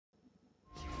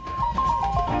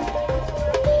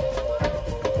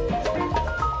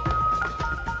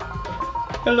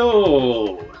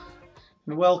Hello,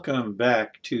 and welcome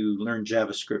back to Learn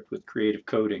JavaScript with Creative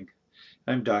Coding.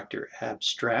 I'm Dr.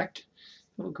 Abstract.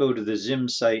 We'll go to the ZIM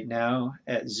site now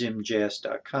at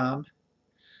zimjs.com.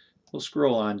 We'll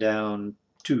scroll on down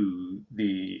to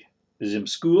the ZIM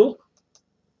school.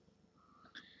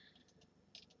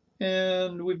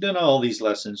 And we've done all these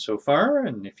lessons so far,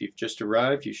 and if you've just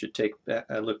arrived, you should take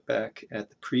a look back at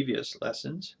the previous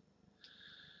lessons.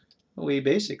 We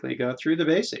basically got through the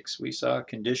basics. We saw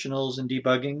conditionals and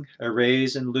debugging,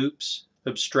 arrays and loops,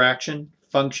 abstraction,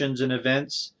 functions and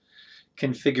events,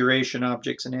 configuration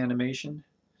objects and animation,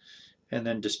 and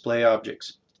then display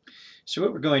objects. So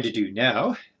what we're going to do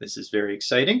now, this is very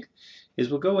exciting, is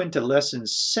we'll go into lesson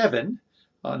 7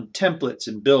 on templates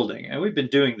and building. And we've been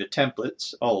doing the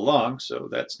templates all along, so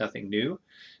that's nothing new,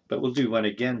 but we'll do one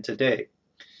again today.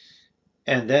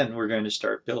 And then we're going to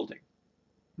start building.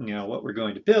 Now what we're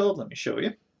going to build, let me show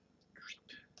you.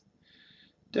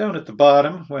 Down at the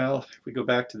bottom, well, if we go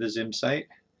back to the ZIM site,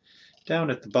 down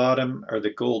at the bottom are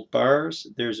the gold bars.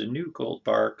 There's a new gold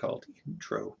bar called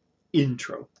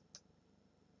Intro.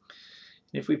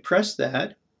 If we press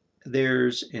that,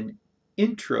 there's an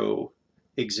intro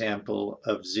example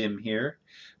of ZIM here,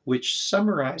 which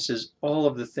summarizes all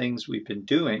of the things we've been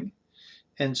doing.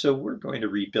 And so we're going to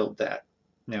rebuild that.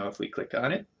 Now if we click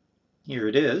on it, here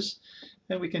it is.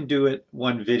 And we can do it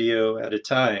one video at a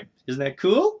time. Isn't that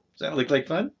cool? Does that look like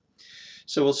fun?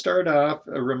 So we'll start off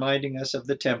reminding us of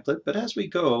the template, but as we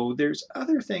go, there's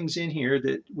other things in here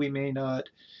that we may not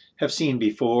have seen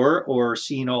before or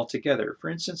seen altogether. For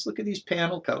instance, look at these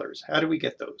panel colors. How do we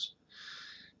get those?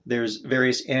 There's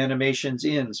various animations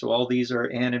in, so all these are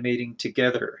animating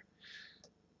together.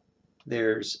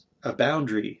 There's a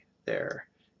boundary there.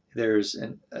 There's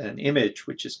an image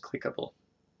which is clickable.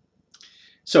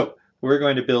 So we're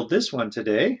going to build this one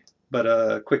today, but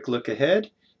a quick look ahead.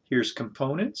 Here's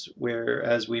components, where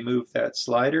as we move that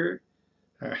slider,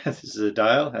 this is a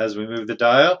dial, as we move the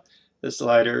dial, the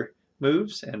slider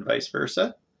moves and vice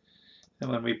versa. And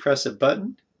when we press a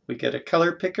button, we get a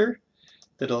color picker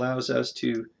that allows us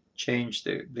to change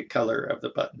the color of the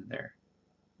button there.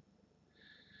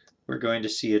 We're going to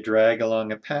see a drag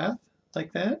along a path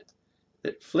like that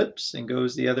flips and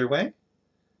goes the other way.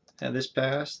 And this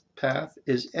path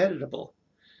is editable.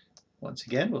 Once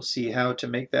again, we'll see how to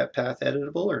make that path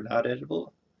editable or not editable,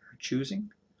 or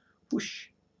choosing. Whoosh.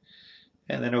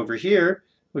 And then over here,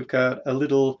 we've got a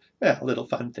little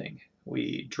fun thing.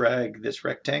 We drag this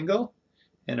rectangle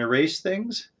and erase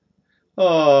things.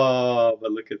 Oh,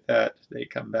 but look at that. They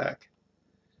come back.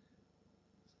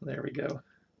 There we go.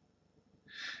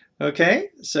 Okay,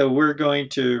 so we're going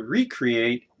to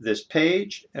recreate this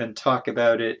page and talk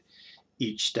about it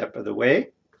each step of the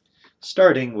way,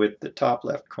 starting with the top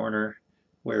left corner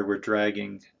where we're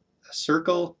dragging a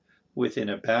circle within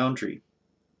a boundary.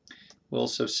 We'll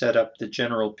also set up the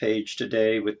general page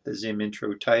today with the ZIM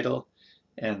intro title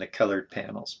and the colored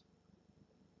panels.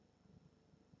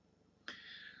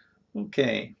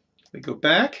 Okay, we go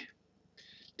back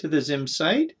to the ZIM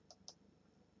site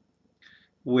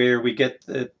where we get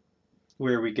the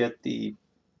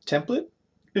template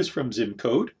is from ZIM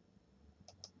code.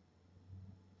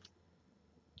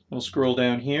 We'll scroll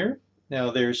down here.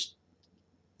 Now there's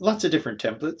lots of different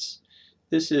templates.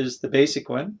 This is the basic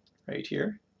one right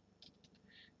here.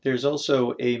 There's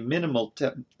also a minimal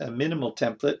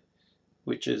template,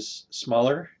 which is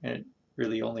smaller and it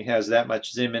really only has that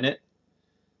much ZIM in it.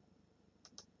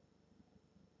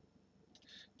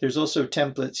 There's also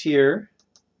templates here.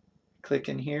 Click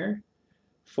in here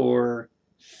for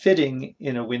fitting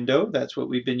in a window. That's what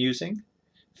we've been using.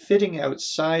 Fitting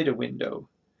outside a window.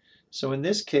 So in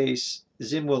this case,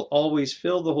 ZIM will always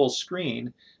fill the whole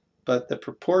screen, but the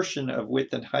proportion of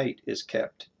width and height is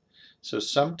kept. So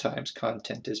sometimes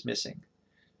content is missing.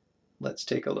 Let's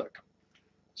take a look.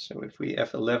 So if we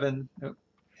F11,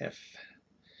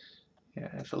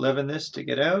 F11 this to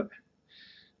get out.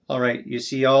 All right, you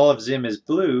see all of ZIM is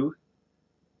blue,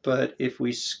 but if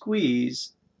we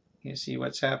squeeze, you see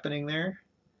what's happening there?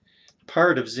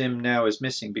 Part of ZIM now is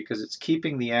missing because it's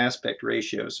keeping the aspect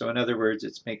ratio. So in other words,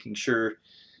 it's making sure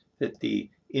that the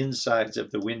insides of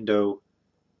the window,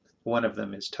 one of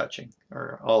them is touching,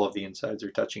 or all of the insides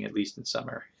are touching, at least in some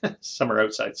are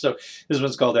outside. So this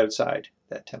one's called outside,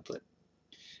 that template.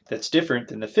 That's different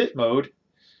than the fit mode,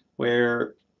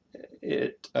 where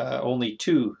it only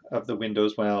 2 of the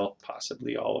windows, well,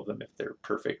 possibly all of them if they're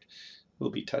perfect,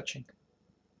 will be touching.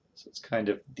 So it's kind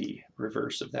of the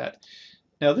reverse of that.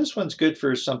 Now this one's good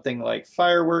for something like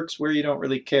fireworks, where you don't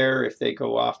really care if they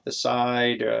go off the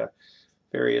side,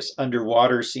 various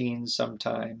underwater scenes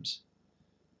sometimes.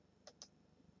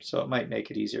 So it might make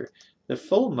it easier. The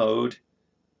full mode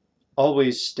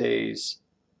always stays,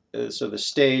 so the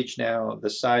stage now, the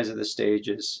size of the stage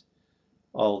is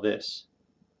all this.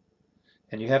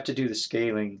 And you have to do the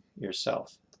scaling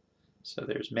yourself. So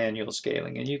there's manual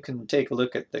scaling, and you can take a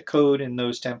look at the code in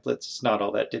those templates. It's not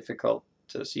all that difficult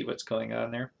to see what's going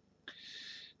on there.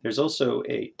 There's also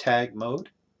a tag mode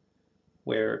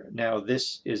where now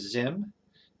this is ZIM,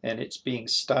 and it's being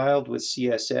styled with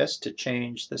CSS to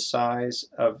change the size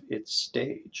of its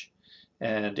stage.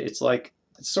 And it's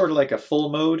sort of like a full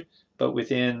mode, but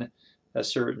within a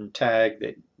certain tag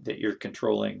that you're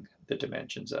controlling the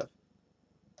dimensions of.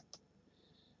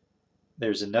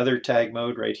 There's another tag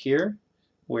mode right here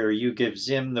where you give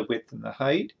ZIM the width and the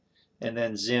height, and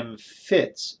then ZIM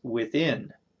fits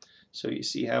within. So you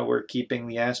see how we're keeping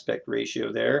the aspect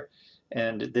ratio there,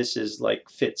 and this is like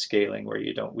fit scaling where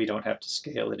we don't have to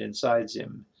scale it inside.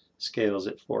 ZIM scales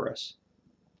it for us.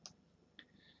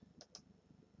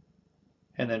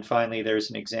 And then finally there's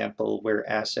an example where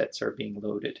assets are being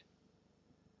loaded.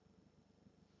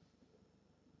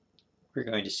 We're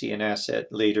going to see an asset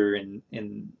later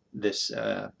in this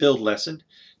build lesson,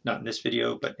 not in this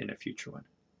video, but in a future one.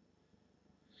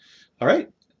 All right,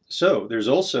 so there's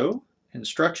also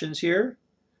instructions here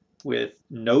with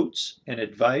notes and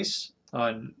advice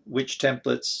on which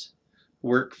templates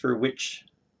work for which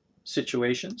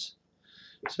situations.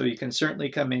 So you can certainly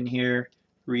come in here,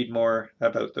 read more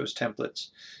about those templates.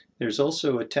 There's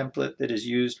also a template that is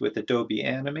used with Adobe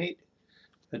Animate.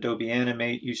 Adobe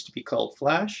Animate used to be called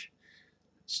Flash,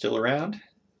 still around.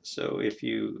 So if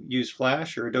you use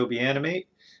Flash or Adobe Animate,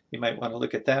 you might want to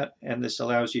look at that. And this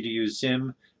allows you to use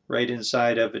ZIM right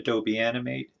inside of Adobe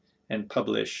Animate and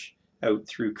publish out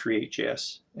through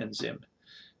Create.js and ZIM.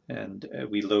 And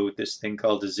we load this thing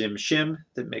called a ZIM Shim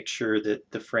that makes sure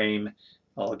that the frame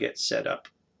all gets set up.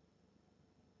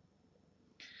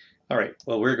 All right,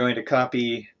 well, we're going to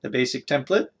copy the basic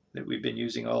template that we've been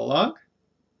using all along.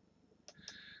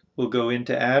 We'll go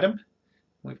into Atom.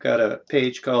 We've got a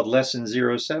page called Lesson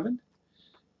 07.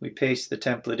 We paste the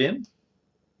template in.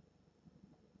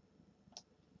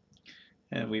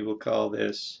 And we will call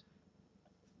this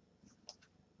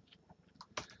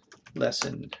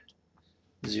Lesson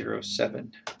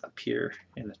 07 up here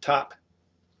in the top.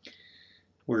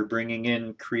 We're bringing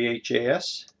in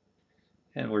Create.js,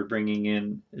 and we're bringing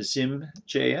in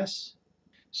ZIM.js.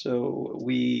 So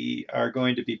we are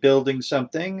going to be building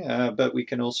something, but we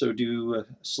can also do a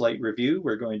slight review.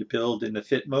 We're going to build in the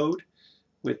fit mode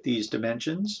with these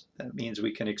dimensions. That means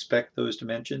we can expect those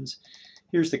dimensions.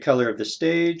 Here's the color of the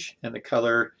stage and the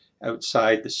color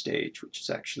outside the stage, which is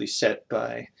actually set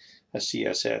by a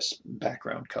CSS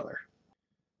background color.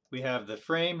 We have the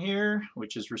frame here,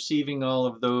 which is receiving all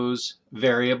of those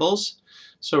variables.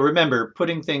 So remember,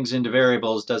 putting things into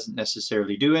variables doesn't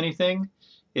necessarily do anything.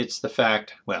 It's the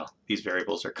fact, well, these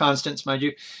variables are constants, mind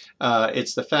you.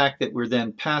 It's the fact that we're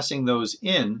then passing those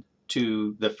in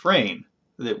to the frame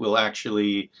that will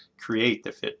actually create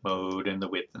the fit mode and the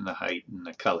width and the height and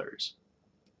the colors.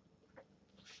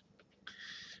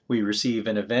 We receive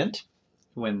an event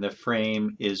when the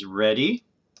frame is ready.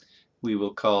 We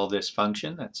will call this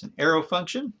function, that's an arrow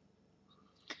function.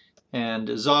 And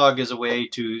zog is a way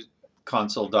to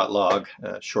console.log,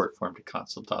 short form to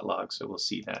console.log, so we'll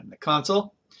see that in the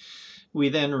console. We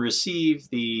then receive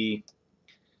the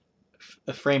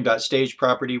frame.stage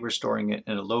property. We're storing it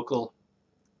in a local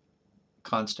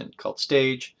constant called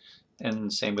stage,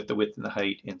 and same with the width and the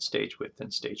height in stage width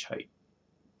and stage height.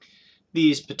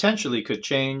 These potentially could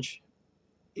change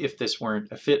if this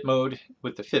weren't a fit mode.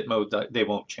 With the fit mode, they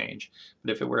won't change.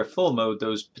 But if it were a full mode,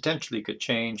 those potentially could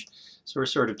change. So we're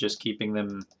sort of just keeping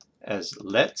them as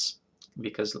lets,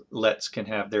 because lets can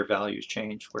have their values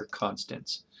change where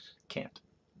constants can't.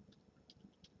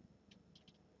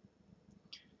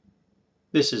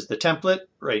 This is the template.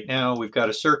 Right now we've got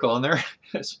a circle in there.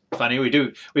 It's funny, we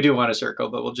do want a circle,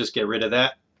 but we'll just get rid of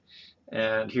that.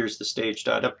 And here's the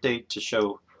stage.update to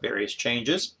show various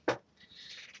changes.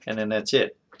 And then that's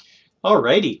it.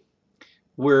 Alrighty,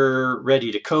 we're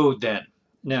ready to code then.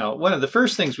 Now, one of the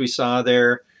first things we saw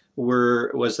there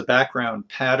was the background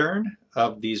pattern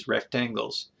of these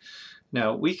rectangles.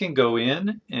 Now, we can go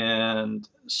in and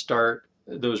start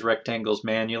those rectangles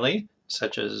manually,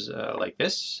 such as like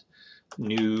this.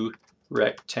 New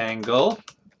rectangle.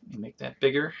 Let me make that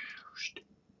bigger.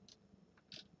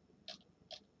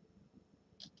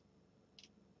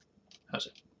 How's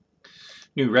it?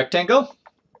 New rectangle.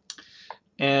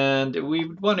 And we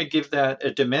would want to give that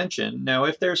a dimension. Now,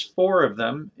 if there's 4 of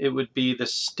them, it would be the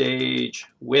stage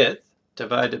width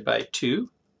divided by 2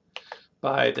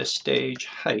 by the stage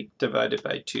height divided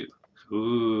by 2.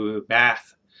 Ooh,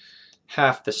 math.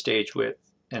 half the stage width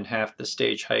and half the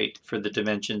stage height for the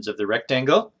dimensions of the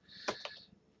rectangle.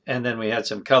 And then we had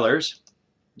some colors.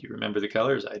 Do you remember the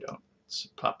colors? I don't. Let's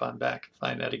pop on back and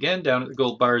find that again down at the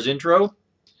gold bars intro.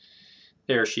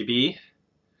 There she be.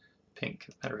 Pink.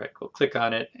 Matter of fact, we'll click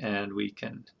on it and we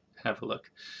can have a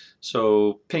look.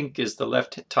 So pink is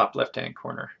the top left-hand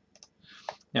corner.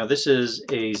 Now this is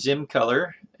a ZIM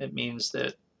color. It means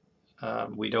that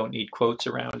we don't need quotes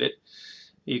around it.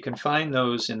 You can find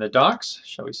those in the docs.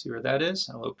 Shall we see where that is?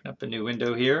 I'll open up a new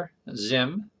window here.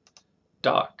 ZIM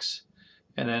docs.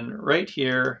 And then right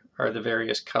here are the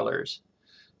various colors.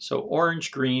 So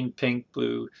orange, green, pink,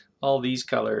 blue, all these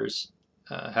colors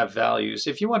have values.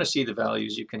 If you want to see the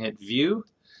values, you can hit View,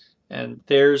 and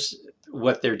there's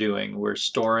what they're doing. We're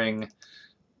storing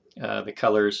the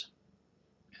colors,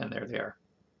 and there they are.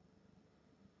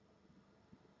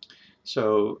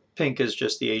 So pink is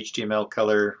just the HTML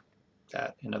color.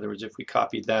 That, in other words, if we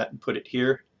copied that and put it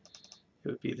here, it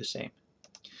would be the same.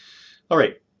 All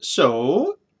right,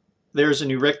 so there's a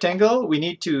new rectangle. We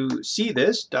need to see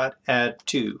this,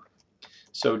 .add2.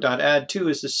 So .add2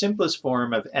 is the simplest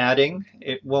form of adding.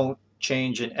 It won't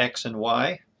change in X and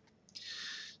Y.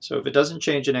 So if it doesn't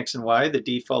change in X and Y, the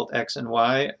default X and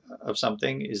Y of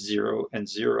something is 0 and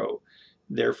 0.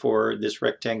 Therefore, this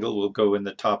rectangle will go in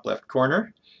the top left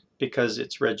corner because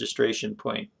its registration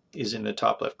point is in the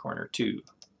top left corner too.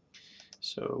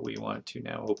 So we want to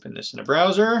now open this in a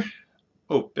browser.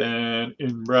 Open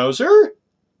in browser.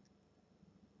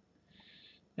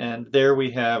 And there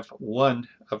we have one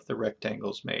of the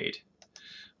rectangles made.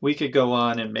 We could go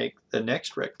on and make the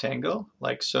next rectangle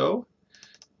like so.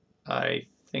 I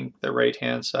think the right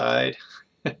hand side,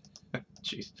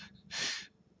 jeez,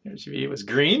 it was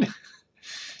green.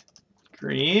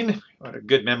 Green, what a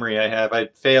good memory I have.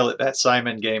 I'd fail at that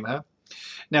Simon game, huh?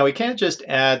 Now we can't just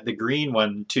add the green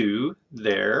one to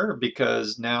there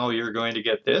because now you're going to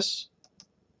get this,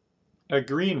 a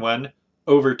green one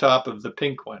over top of the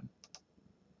pink one.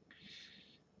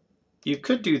 You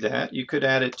could do that. You could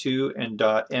add it to and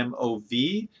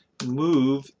 .mov.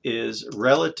 Move is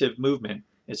relative movement.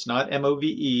 It's not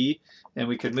MOVE, and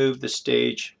we could move the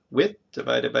stage width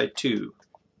divided by 2.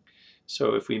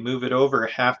 So if we move it over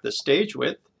half the stage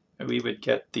width, we would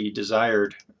get the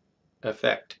desired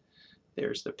effect.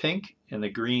 There's the pink, and the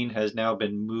green has now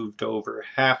been moved over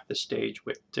half the stage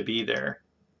width to be there.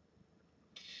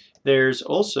 There's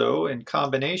also, in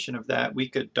combination of that, we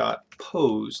could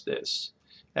 .pose this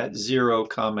at 0,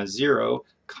 0,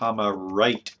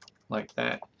 right, like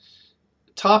that.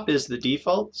 Top is the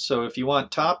default, so if you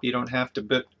want top, you don't have to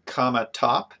put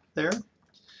top there.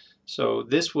 So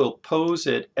this will pose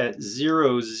it at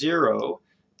 0, 0,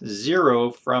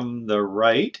 0 from the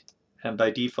right, and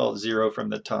by default 0 from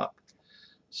the top.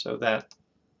 So that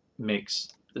makes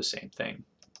the same thing.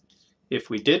 If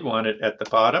we did want it at the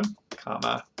bottom,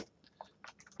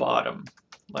 bottom,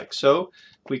 like so,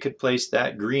 we could place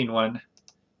that green one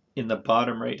in the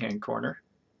bottom right-hand corner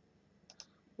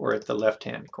or at the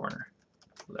left-hand corner,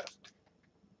 left,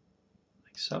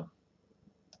 like so.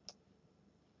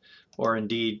 Or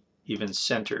indeed, even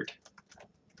centered.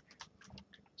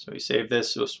 So we save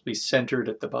this, so it'll be centered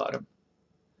at the bottom.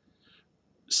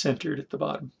 Centered at the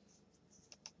bottom.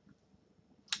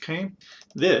 Okay,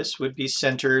 this would be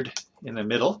centered in the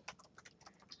middle.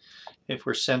 If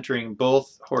we're centering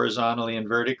both horizontally and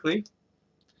vertically,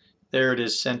 there it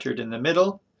is centered in the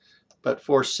middle, but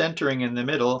for centering in the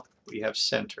middle, we have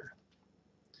center.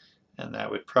 And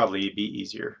that would probably be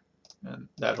easier, and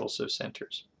that also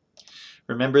centers.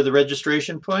 Remember the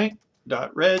registration point,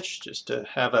 .reg, just to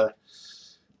have a,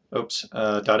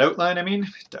 .outline, I mean,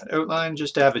 .outline,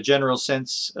 just to have a general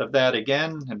sense of that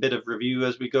again, a bit of review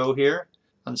as we go here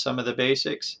on some of the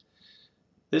basics.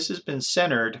 This has been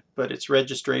centered, but its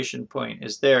registration point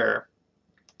is there.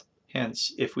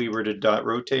 Hence, if we were to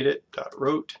rotate it,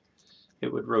 .rot,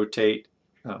 it would rotate,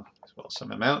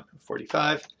 some amount,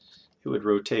 45, it would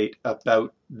rotate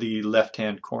about the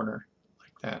left-hand corner,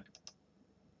 like that.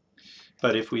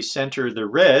 But if we center the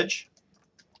reg,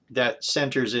 that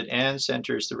centers it and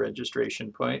centers the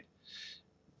registration point.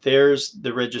 There's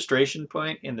the registration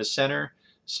point in the center,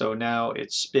 so now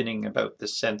it's spinning about the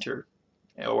center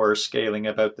or scaling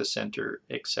about the center,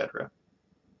 etc.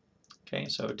 Okay,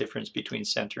 so a difference between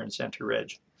center and center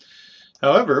reg.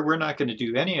 However, we're not going to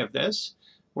do any of this.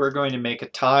 We're going to make a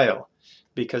tile,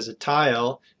 because a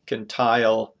tile can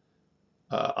tile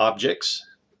objects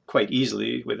quite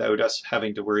easily without us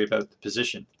having to worry about the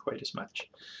position quite as much.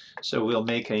 So we'll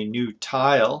make a new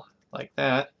tile like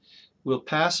that. We'll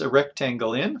pass a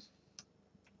rectangle in,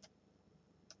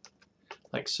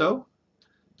 like so.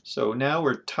 So now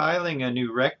we're tiling a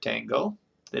new rectangle,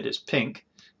 that is pink.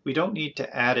 We don't need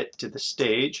to add it to the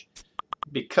stage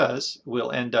because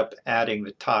we'll end up adding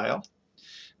the tile.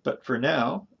 But for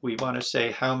now, we want to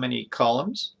say how many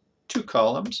columns, 2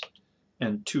 columns,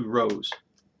 and 2 rows.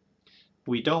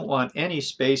 We don't want any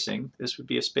spacing. This would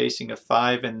be a spacing of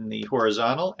 5 in the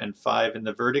horizontal and 5 in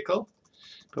the vertical.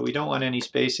 But we don't want any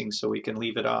spacing, so we can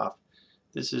leave it off.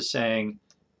 This is saying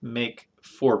make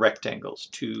 4 rectangles,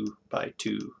 2 by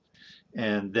 2.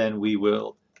 And then we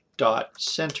will dot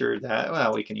center that.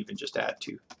 Well, we can even just add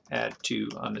 2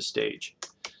 on the stage.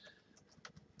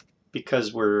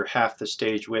 Because we're half the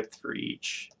stage width for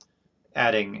each,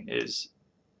 adding is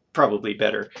probably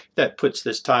better. That puts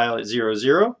this tile at 0,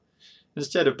 0.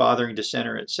 Instead of bothering to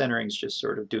center it, centering is just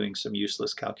sort of doing some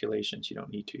useless calculations. You don't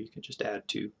need to. You can just add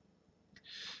 2.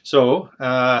 So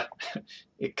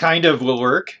it kind of will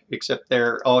work, except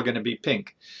they're all going to be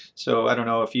pink. So I don't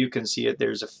know if you can see it.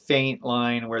 There's a faint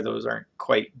line where those aren't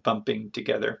quite bumping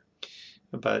together.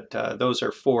 But those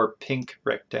are 4 pink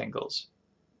rectangles.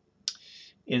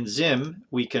 In ZIM,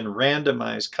 we can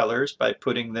randomize colors by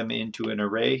putting them into an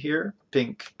array here.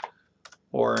 Pink,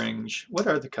 orange. What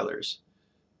are the colors?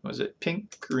 Was it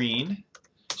pink, green?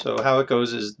 So how it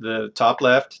goes is the top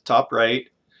left, top right,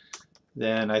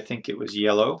 then I think it was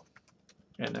yellow,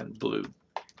 and then blue,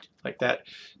 like that.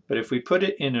 But if we put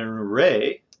it in an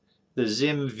array, the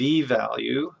ZIM VEE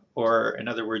value, or in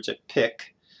other words, a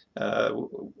pick,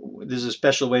 this is a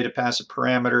special way to pass a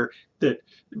parameter that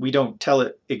we don't tell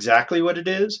it exactly what it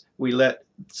is. We let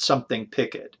something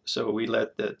pick it. So we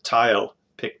let the tile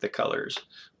pick the colors,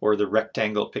 or the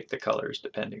rectangle pick the colors,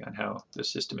 depending on how the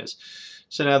system is.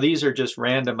 So now these are just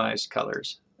randomized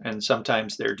colors, and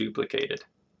sometimes they're duplicated,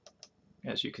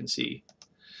 as you can see.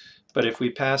 But if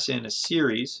we pass in a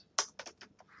series,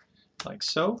 like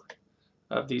so,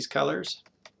 of these colors,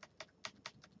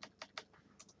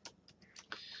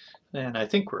 then I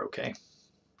think we're okay.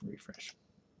 Refresh.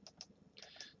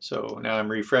 So now I'm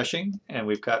refreshing, and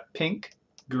we've got pink,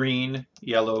 green,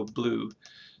 yellow, blue.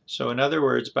 So in other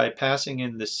words, by passing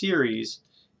in the series,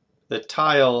 the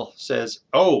tile says,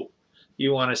 oh,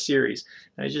 you want a series.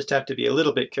 And I just have to be a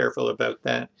little bit careful about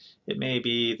that. It may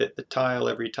be that the tile,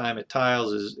 every time it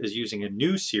tiles, is using a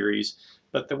new series,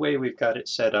 but the way we've got it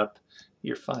set up,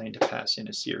 you're fine to pass in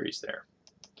a series there.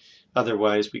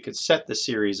 Otherwise, we could set the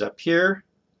series up here,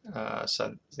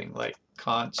 something like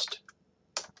const.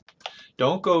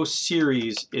 Don't go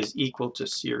series is equal to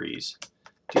series.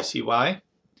 Do you see why?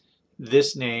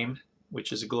 This name,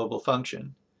 which is a global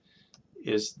function,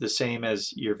 is the same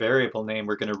as your variable name.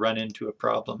 We're going to run into a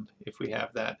problem if we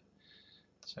have that.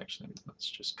 So actually, let's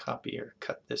just copy or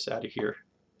cut this out of here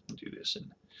and do this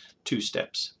in 2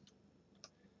 steps.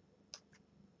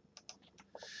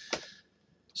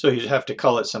 So you'd have to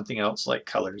call it something else, like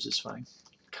colors is fine.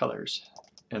 Colors.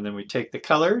 And then we take the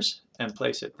colors and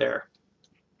place it there.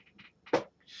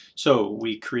 So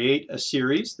we create a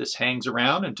series. This hangs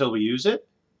around until we use it.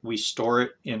 We store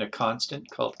it in a constant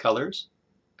called colors,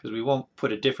 because we won't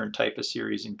put a different type of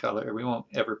series in color. We won't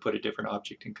ever put a different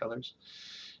object in colors.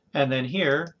 And then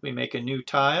here we make a new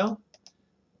tile,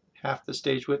 half the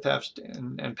stage width,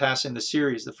 and pass in the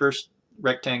series. The first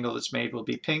rectangle that's made will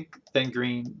be pink, then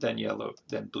green, then yellow,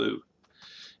 then blue.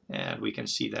 And we can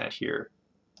see that here.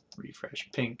 Refresh.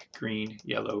 Pink, green,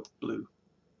 yellow, blue.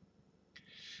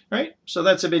 Right? So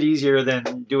that's a bit easier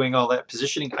than doing all that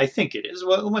positioning. I think it is.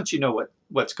 Well, once you know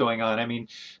what's going on. I mean,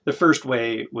 the first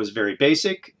way was very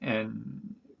basic,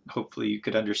 and hopefully you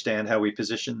could understand how we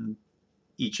position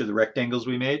each of the rectangles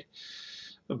we made.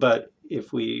 But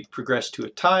if we progress to a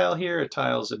tile here, a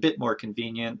tile is a bit more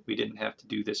convenient. We didn't have to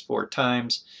do this 4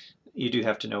 times. You do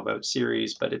have to know about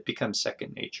series, but it becomes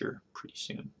second nature pretty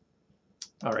soon.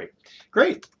 All right,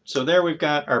 great. So there we've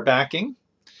got our backing.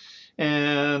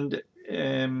 And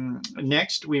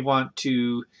next we want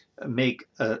to make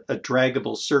a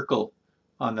draggable circle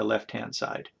on the left-hand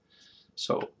side.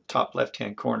 So top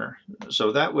left-hand corner.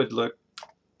 So that would look,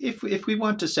 if we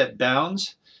want to set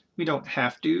bounds, we don't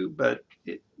have to, but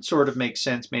it sort of makes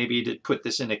sense maybe to put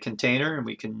this in a container, and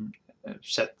we can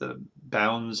set the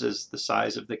bounds as the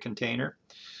size of the container.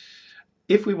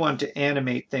 If we want to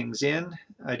animate things in,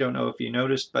 I don't know if you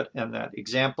noticed, but in that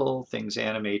example, things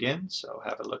animate in. So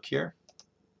have a look here.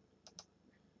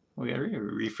 We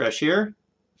refresh here.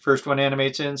 First one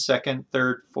animates in, second,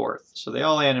 third, fourth. So they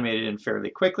all animated in fairly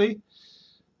quickly,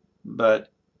 but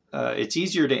it's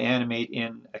easier to animate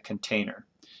in a container.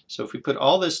 So if we put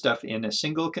all this stuff in a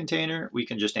single container, we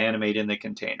can just animate in the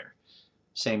container.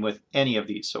 Same with any of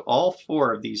these. So all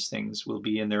 4 of these things will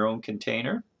be in their own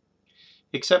container,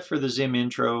 except for the ZIM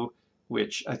intro,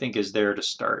 which I think is there to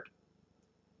start.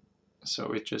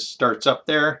 So it just starts up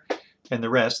there, and the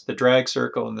rest, the drag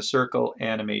circle and the circle,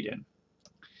 animate in.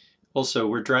 Also,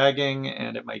 we're dragging,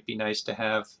 and it might be nice to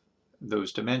have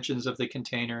those dimensions of the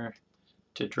container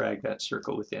to drag that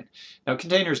circle within. Now,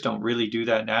 containers don't really do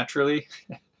that naturally.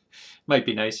 Might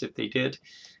be nice if they did.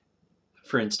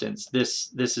 For instance,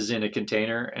 this is in a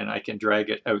container, and I can drag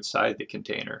it outside the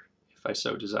container if I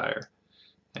so desire.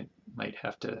 I might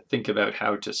have to think about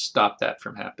how to stop that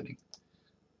from happening.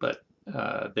 But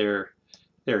there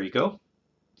you go.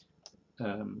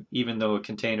 Even though a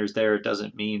container's there, it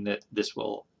doesn't mean that this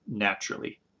will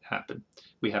naturally happen.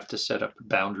 We have to set up a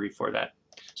boundary for that.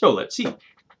 So let's see.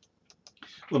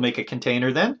 We'll make a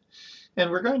container then, and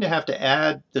we're going to have to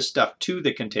add the stuff to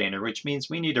the container, which means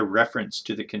we need a reference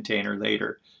to the container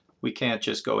later. We can't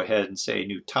just go ahead and say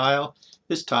new tile.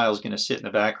 This tile is going to sit in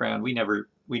the background. We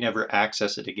never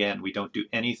access it again. We don't do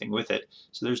anything with it,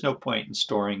 so there's no point in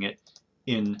storing it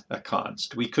in a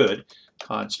const. We could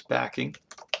const backing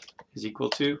is equal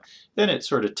to, then it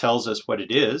sort of tells us what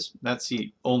it is. That's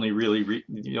the only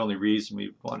reason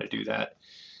we want to do that,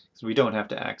 because we don't have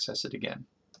to access it again.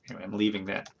 Anyway, I'm leaving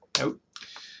that out.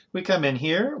 We come in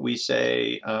here, we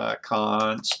say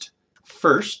const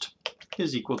first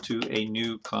is equal to a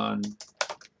new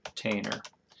container,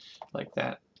 like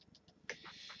that.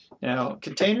 Now,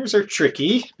 containers are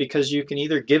tricky because you can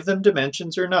either give them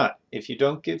dimensions or not. If you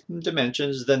don't give them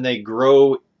dimensions, then they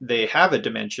grow, they have a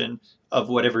dimension of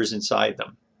whatever's inside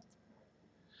them.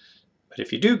 But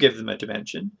if you do give them a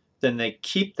dimension, then they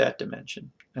keep that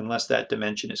dimension, unless that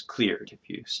dimension is cleared. If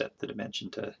you set the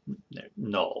dimension to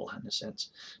null, in a sense.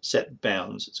 Set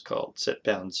bounds, it's called. Set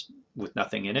bounds with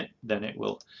nothing in it, then it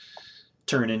will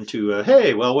turn into,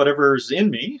 hey, well, whatever's in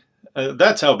me,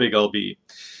 that's how big I'll be.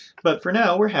 But for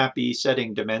now, we're happy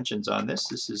setting dimensions on this.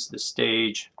 This is the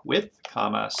stage width,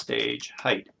 comma, stage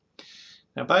height.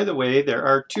 Now, by the way, there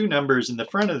are two numbers in the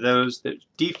front of those that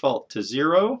default to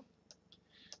 0.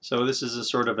 So this is a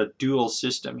sort of a dual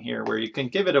system here where you can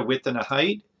give it a width and a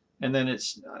height, and then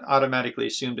it's automatically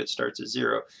assumed it starts at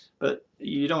 0. But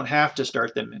you don't have to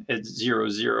start them at 0,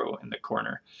 0 in the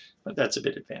corner. But that's a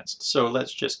bit advanced. So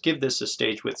let's just give this a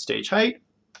stage width, stage height.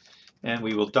 And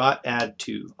we will dot add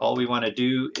to. All we want to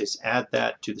do is add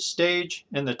that to the stage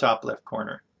in the top left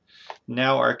corner.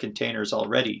 Now our container is all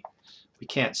ready. We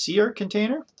can't see our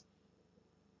container.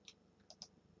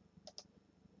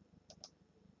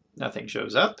 Nothing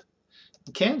shows up.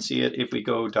 We can see it if we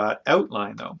go dot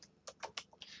outline though.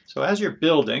 So as you're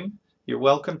building, you're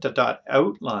welcome to dot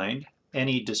outline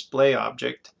any display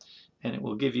object, and it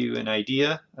will give you an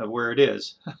idea of where it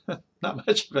is. Not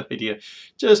much of an idea,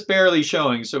 just barely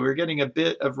showing. So we're getting a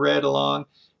bit of red along.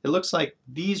 It looks like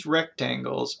these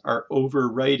rectangles are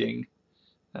overwriting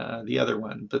the other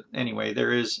one. But anyway,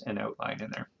 there is an outline in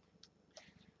there.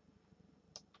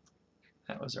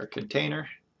 That was our container.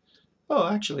 Oh,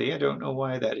 actually, I don't know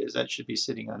why that is. That should be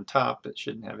sitting on top. It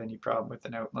shouldn't have any problem with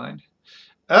an outline.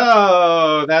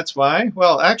 Oh, that's why.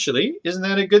 Well, actually, isn't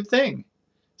that a good thing?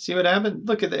 See what happened?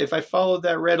 Look at that. If I followed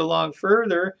that red along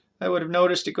further, I would have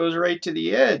noticed it goes right to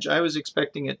the edge. I was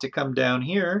expecting it to come down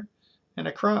here and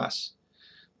across.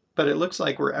 But it looks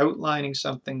like we're outlining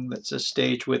something that's a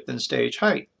stage width and stage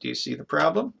height. Do you see the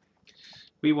problem?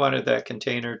 We wanted that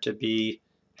container to be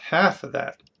half of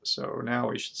that. So now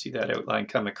we should see that outline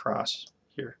come across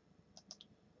here.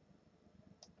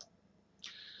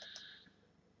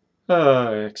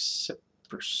 Except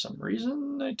for some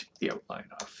reason I took the outline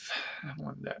off. I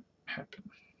wanted that happen.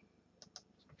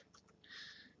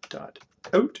 Dot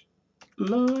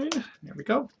outline. There we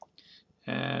go.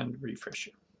 And refresh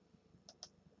it.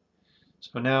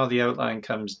 So now the outline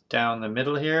comes down the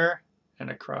middle here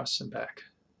and across and back.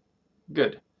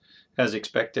 Good. As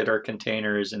expected, our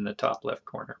container is in the top left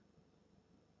corner.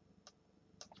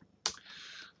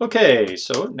 Okay,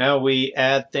 so now we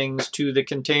add things to the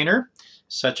container,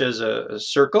 such as a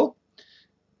circle.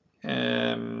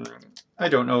 I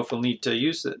don't know if we'll need to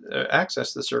use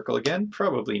access the circle again.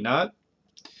 Probably not.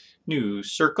 New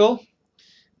circle,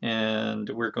 and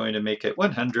we're going to make it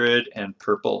 100 and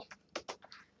purple.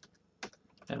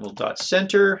 And we'll dot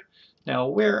center. Now,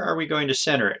 where are we going to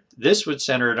center it? This would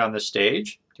center it on the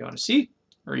stage. Do you want to see?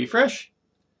 Refresh.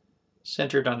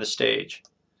 Centered on the stage.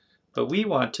 But we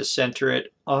want to center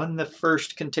it on the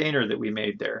first container that we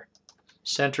made there.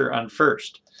 Center on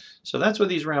first. So that's what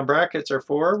these round brackets are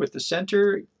for, with the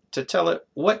center, to tell it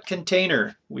what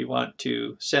container we want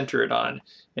to center it on.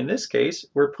 In this case,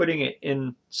 we're putting it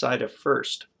inside of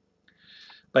first.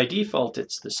 By default,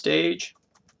 it's the stage.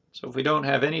 So if we don't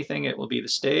have anything, it will be the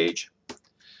stage.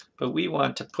 But we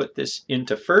want to put this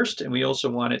into first, and we also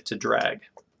want it to drag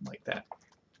like that.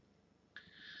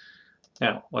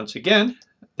 Now, once again,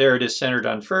 there it is centered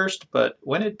on first, but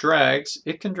when it drags,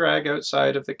 it can drag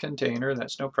outside of the container.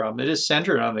 That's no problem. It is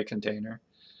centered on the container,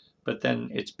 but then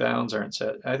its bounds aren't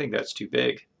set. I think that's too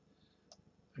big.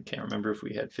 I can't remember if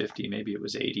we had 50, maybe it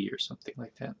was 80 or something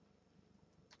like that.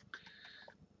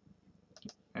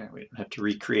 And we don't have to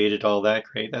recreate it all that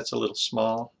great. That's a little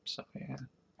small, so yeah,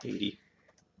 80.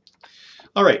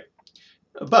 All right,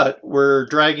 but we're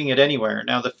dragging it anywhere.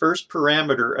 Now the first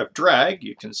parameter of drag,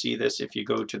 you can see this if you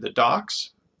go to the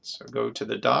docs. So go to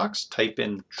the docs, type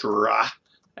in drag.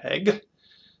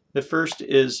 The first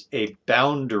is a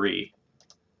boundary.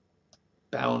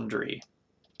 Boundary.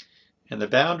 And the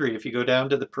boundary, if you go down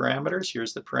to the parameters,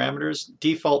 here's the parameters,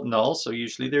 default null, so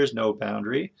usually there's no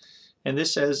boundary. And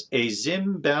this says a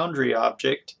ZIM boundary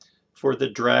object for the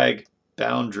drag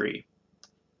boundary.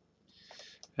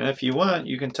 And if you want,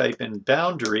 you can type in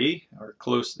boundary or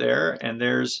close there, and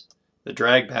there's the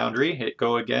drag boundary. Hit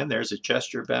go again, there's a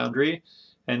gesture boundary.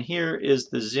 And here is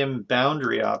the ZIM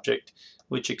boundary object,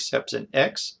 which accepts an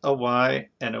X, a Y,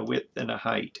 and a width and a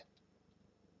height.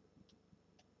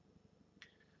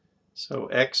 So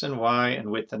X and Y and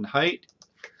width and height.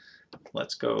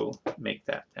 Let's go make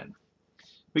that then.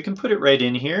 We can put it right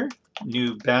in here,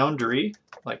 new boundary,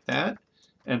 like that,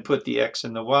 and put the X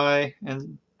and the Y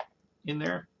and in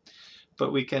there.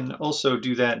 But we can also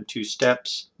do that in 2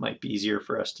 steps. Might be easier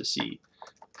for us to see.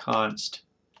 Const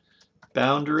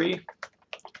boundary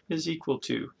is equal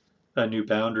to a new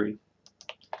boundary.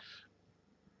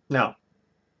 Now,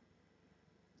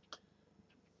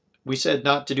 we said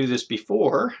not to do this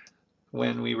before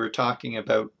when we were talking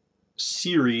about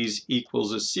series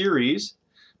equals a series,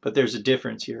 but there's a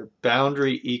difference here.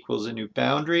 Boundary equals a new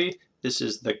boundary. This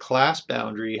is the class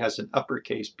boundary, has an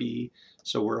uppercase B,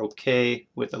 so we're okay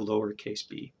with a lowercase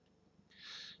b.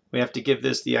 We have to give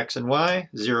this the X and Y,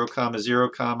 0, 0,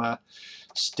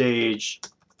 stage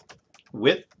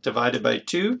width divided by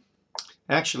 2.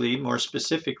 Actually, more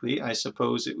specifically, I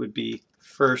suppose it would be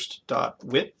first dot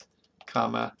width,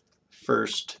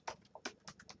 first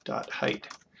dot height.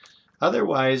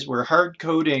 Otherwise, we're hard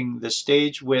coding the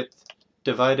stage width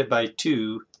divided by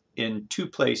 2 in 2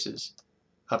 places.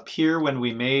 Up here when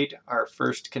we made our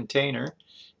first container,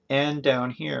 and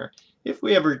down here. If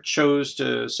we ever chose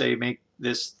to, say, make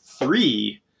this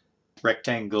 3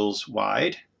 rectangles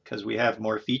wide, because we have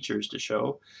more features to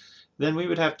show, then we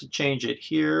would have to change it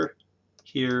here,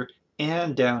 here,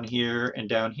 and down here, and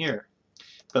down here.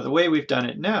 But the way we've done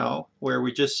it now, where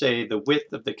we just say the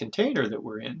width of the container that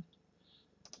we're in,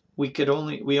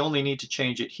 we only need to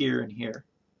change it here and here.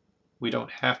 We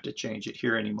don't have to change it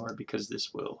here anymore because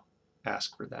this will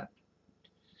ask for that.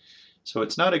 So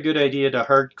it's not a good idea to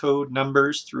hard code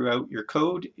numbers throughout your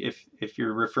code. If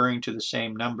you're referring to the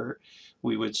same number,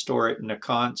 we would store it in a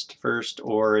const first,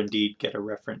 or indeed get a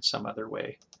reference some other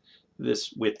way.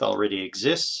 This width already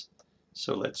exists,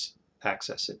 so let's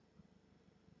access it.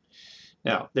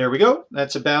 Now, there we go.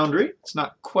 That's a boundary. It's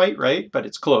not quite right, but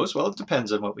it's close. Well, it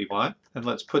depends on what we want. And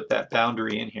let's put that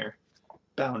boundary in here.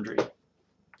 Boundary.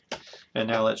 And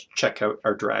now let's check out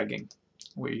our dragging.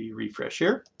 We refresh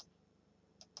here.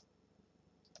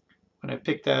 When I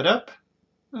pick that up,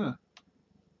 oh,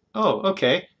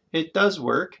 okay, it does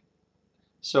work.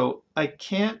 So I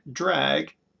can't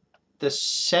drag the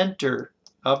center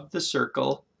of the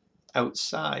circle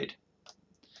outside.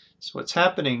 So what's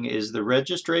happening is the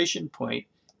registration point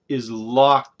is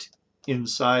locked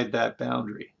inside that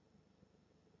boundary.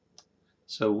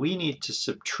 So we need to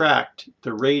subtract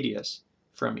the radius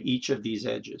from each of these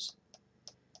edges.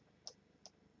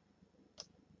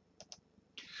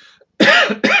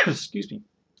 Excuse me.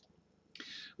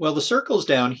 Well, the circle's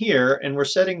down here, and we're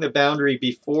setting the boundary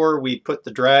before we put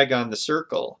the drag on the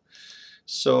circle.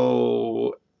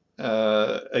 So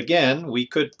again, we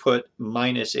could put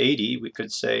 -80. We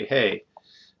could say, hey,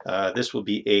 this will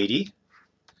be 80.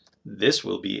 This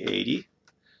will be 80.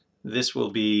 This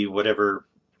will be whatever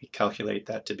we calculate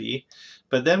that to be.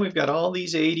 But then we've got all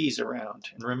these 80s around.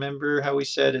 And remember how we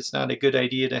said it's not a good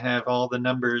idea to have all the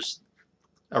numbers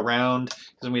around,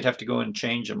 because then we'd have to go and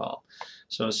change them all.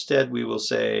 So instead we will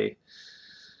say,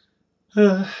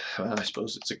 well, I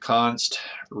suppose it's a const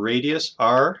radius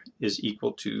r is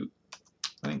equal to,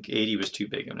 I think 80 was too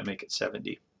big, I'm going to make it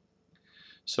 70.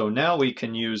 So now we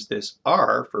can use this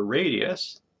r for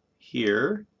radius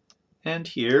here and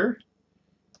here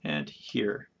and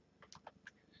here.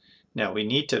 Now we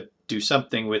need to do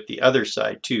something with the other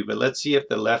side too, but let's see if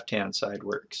the left-hand side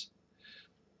works.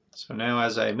 So now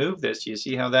as I move this, you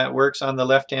see how that works on the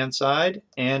left-hand side,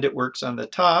 and it works on the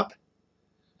top.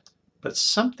 But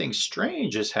something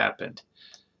strange has happened.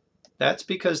 That's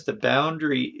because the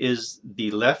boundary is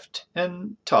the left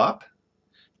and top,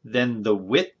 then the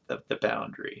width of the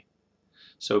boundary.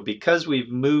 So because we've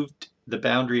moved the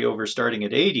boundary over starting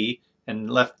at 80 and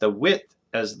left the width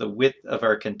as the width of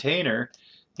our container,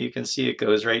 you can see it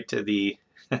goes right to the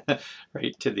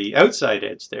right to the outside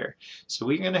edge there. So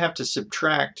we're going to have to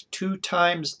subtract 2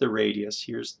 times the radius.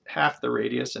 Here's half the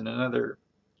radius and another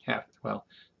half, well,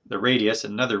 the radius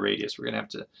and another radius. We're going to have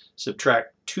to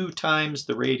subtract 2 times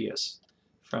the radius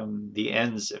from the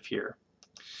ends of here.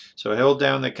 So I hold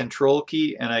down the control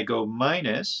key and I go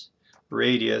minus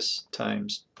radius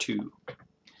times 2.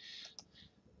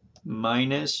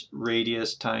 Minus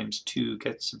radius times 2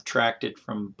 gets subtracted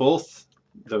from both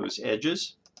those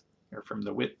edges, or from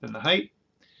the width and the height,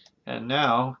 and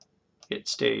now it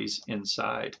stays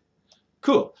inside.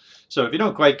 Cool. So if you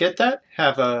don't quite get that,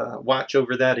 have a watch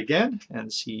over that again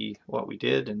and see what we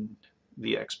did and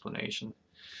the explanation.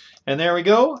 And there we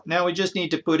go. Now we just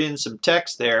need to put in some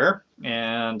text there,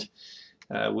 and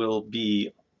we'll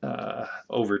be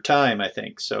over time, I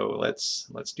think. So let's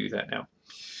do that now.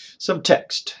 Some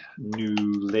text. New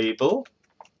label,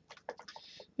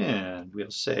 and we'll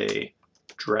say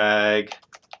drag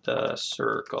the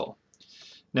circle.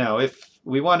 Now if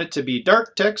we want it to be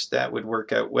dark text, that would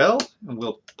work out well, and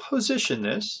we'll position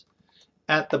this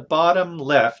at the bottom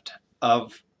left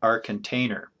of our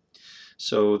container.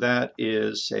 So that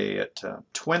is, say, at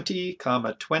 20,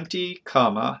 20,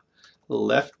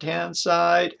 left hand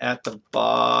side at the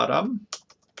bottom,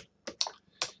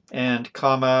 and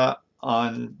comma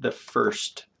on the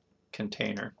first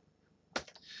container.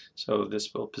 So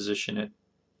this will position it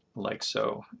like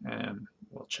so, and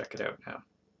we'll check it out now.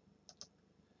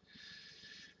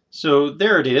 So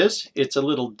there it is. It's a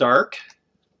little dark,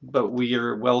 but we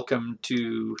are welcome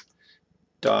to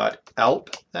 .alp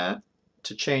that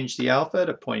to change the alpha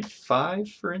to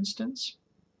 0.5, for instance.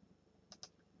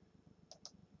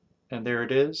 And there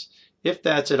it is. If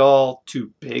that's at all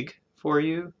too big for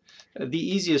you, the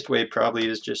easiest way probably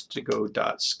is just to go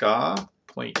 .sca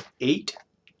 0.8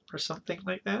 or something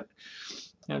like that.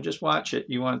 Now just watch it.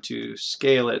 You want to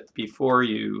scale it before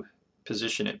you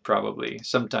position it, probably.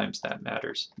 Sometimes that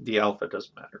matters. The alpha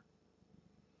doesn't matter.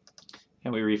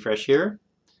 And we refresh here,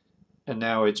 and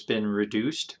now it's been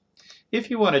reduced. If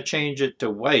you want to change it to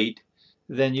white,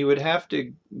 then you would have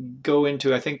to go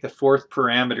into, I think, the 4th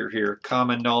parameter here,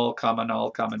 comma null, comma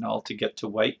null, comma null, to get to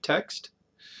white text.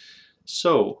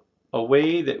 So a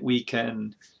way that we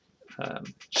can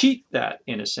cheat that,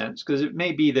 in a sense, because it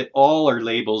may be that all our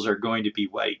labels are going to be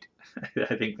white.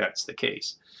 I think that's the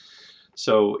case.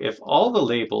 So if all the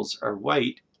labels are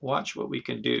white, watch what we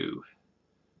can do.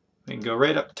 We can go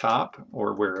right up top,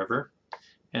 or wherever,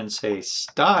 and say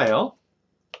style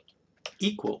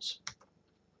equals,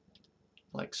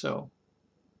 like so.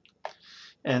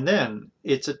 And then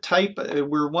it's a type,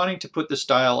 we're wanting to put the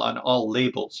style on all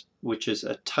labels, which is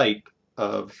a type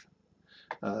of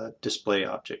display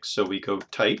objects. So we go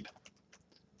type,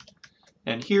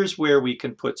 and here's where we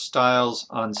can put styles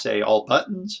on, say, all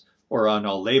buttons, or on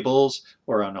all labels,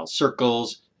 or on all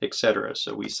circles, etc.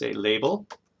 So we say label.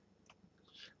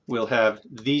 We'll have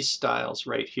these styles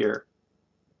right here.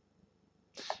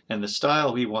 And the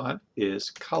style we want is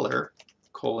color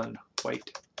colon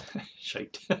white.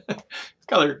 Shite.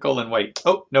 Color colon white.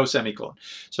 Oh, no semicolon.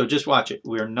 So just watch it.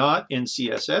 We're not in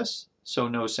CSS, so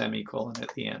no semicolon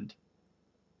at the end.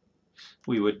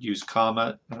 We would use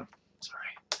comma.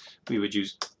 We would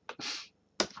use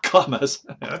commas.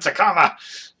 That's a comma.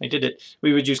 I did it.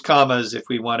 We would use commas if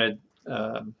we wanted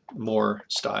more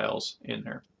styles in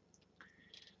there.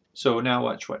 So now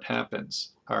watch what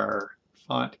happens. Our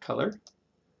font color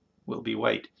will be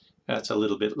white. That's a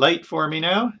little bit light for me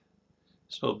now,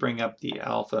 so we'll bring up the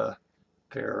alpha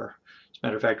pair. As a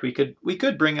matter of fact, we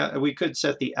could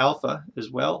set the alpha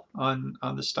as well on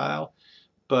the style,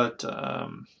 but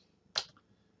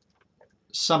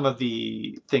some of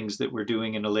the things that we're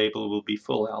doing in a label will be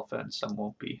full alpha and some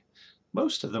won't be.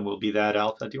 Most of them will be that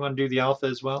alpha. Do you want to do the alpha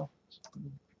as well?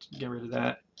 Get rid of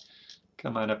that.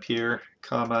 Come on up here,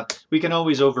 comma. We can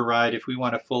always override. If we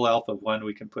want a full alpha 1,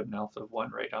 we can put an alpha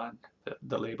 1 right on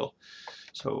the label.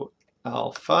 So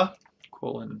alpha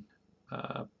colon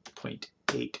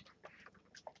 0.8.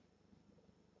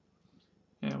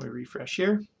 And we refresh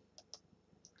here.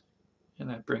 And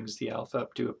that brings the alpha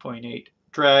up to a 0.8.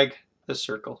 Drag the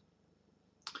circle.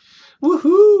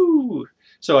 Woohoo!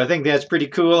 So I think that's pretty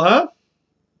cool, huh?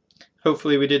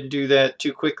 Hopefully we didn't do that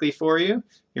too quickly for you.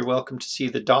 You're welcome to see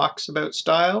the docs about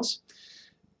styles.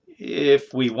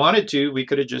 If we wanted to, we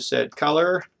could have just said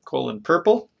color colon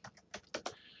purple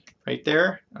right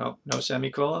there. Oh, no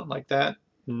semicolon, like that.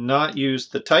 Not use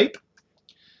the type.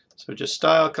 So just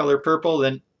style color purple,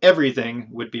 then everything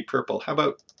would be purple. How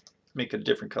about make a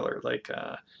different color, like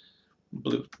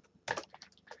blue.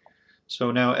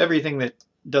 So now everything that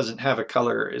doesn't have a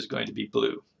color is going to be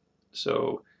blue.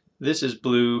 So this is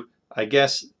blue. I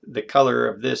guess the color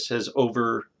of this has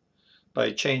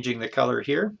by changing the color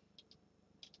here.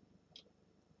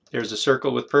 There's a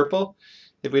circle with purple.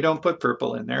 If we don't put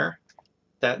purple in there,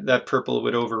 that purple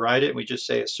would override it. We just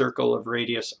say a circle of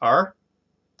radius r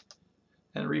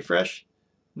and refresh.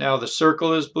 Now the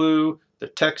circle is blue, the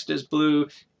text is blue.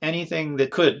 Anything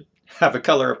that could have a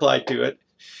color applied to it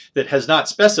that has not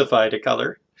specified a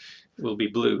color will be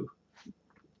blue.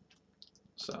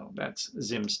 So that's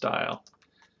ZIM style.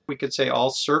 We could say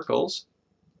all circles.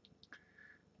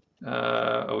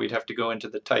 We'd have to go into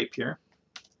the type here.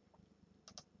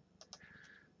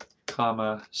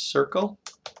 Comma circle.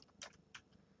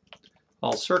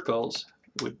 All circles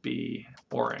would be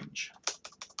orange.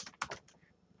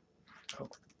 Oh.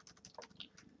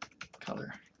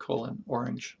 Color, colon,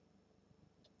 orange,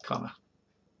 comma.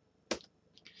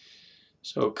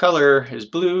 So color is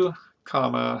blue,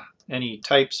 comma, any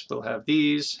types will have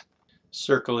these.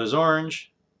 Circle is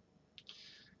orange.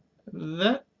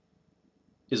 That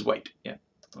is white, yeah,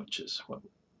 which is what,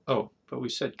 oh, but we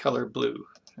said color blue.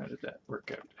 How did that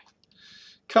work out?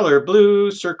 Color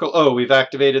blue, circle, oh, we've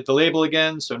activated the label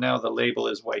again, so now the label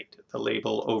is white. The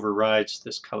label overrides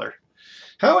this color.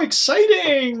 How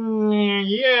exciting!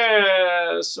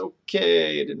 Yes,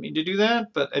 okay, I didn't mean to do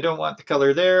that, but I don't want the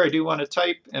color there. I do want to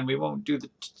type, and we won't do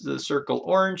the circle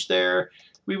orange there.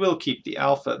 We will keep the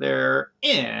alpha there,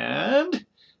 and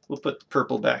we'll put the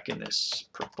purple back in this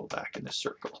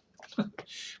circle.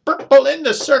 Purple in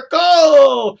the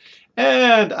circle!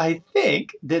 And I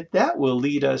think that will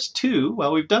lead us to,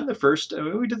 well, we've done the first,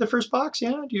 we did the first box,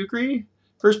 yeah? Do you agree?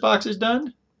 First box is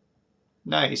done?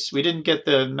 Nice. We didn't get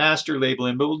the master label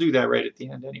in, but we'll do that right at the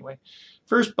end anyway.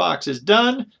 First box is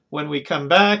done. When we come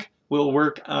back, we'll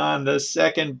work on the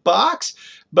second box.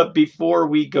 But before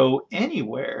we go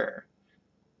anywhere,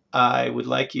 I would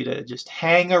like you to just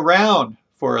hang around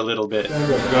for a little bit.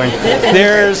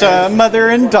 There's a mother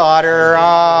and daughter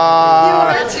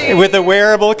with a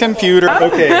wearable computer.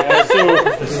 Okay, so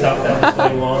the stuff that's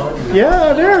so long.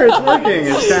 Yeah, there, it's working.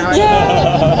 It's down.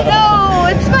 Yeah. No,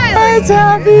 it's smiling. It's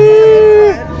happy.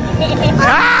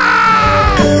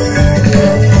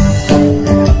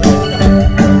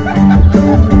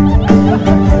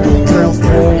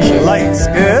 Lights,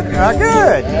 good.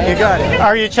 Good. You got it.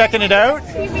 Are you checking it out?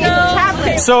 No.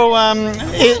 So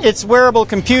it's wearable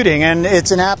computing, and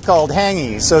it's an app called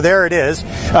Hangy. So there it is.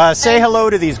 Say hello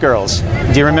to these girls.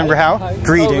 Do you remember how?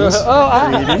 Greetings. Greetings.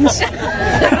 I know how to say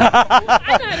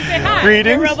hi.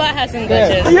 Greetings. The robot has some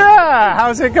glitches. Yeah.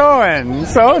 How's it going?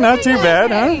 So not too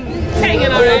bad, huh? Hanging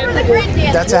on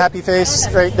it. That's a happy face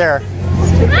right there.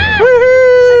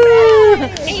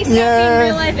 He's in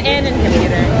real life and in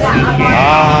computer.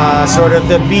 Sort of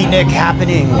the beatnik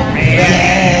happening.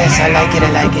 Yes, I like it,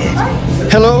 I like it.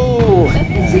 Hello!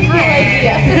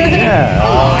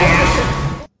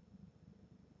 Yeah.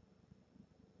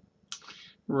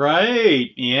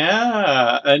 Right,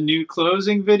 yeah. A new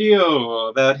closing video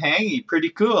about Hangy. Pretty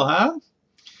cool, huh?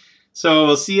 So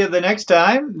we'll see you the next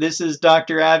time. This is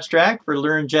Dr. Abstract for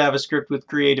Learn JavaScript with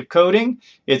Creative Coding.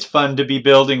 It's fun to be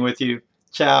building with you.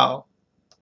 Ciao.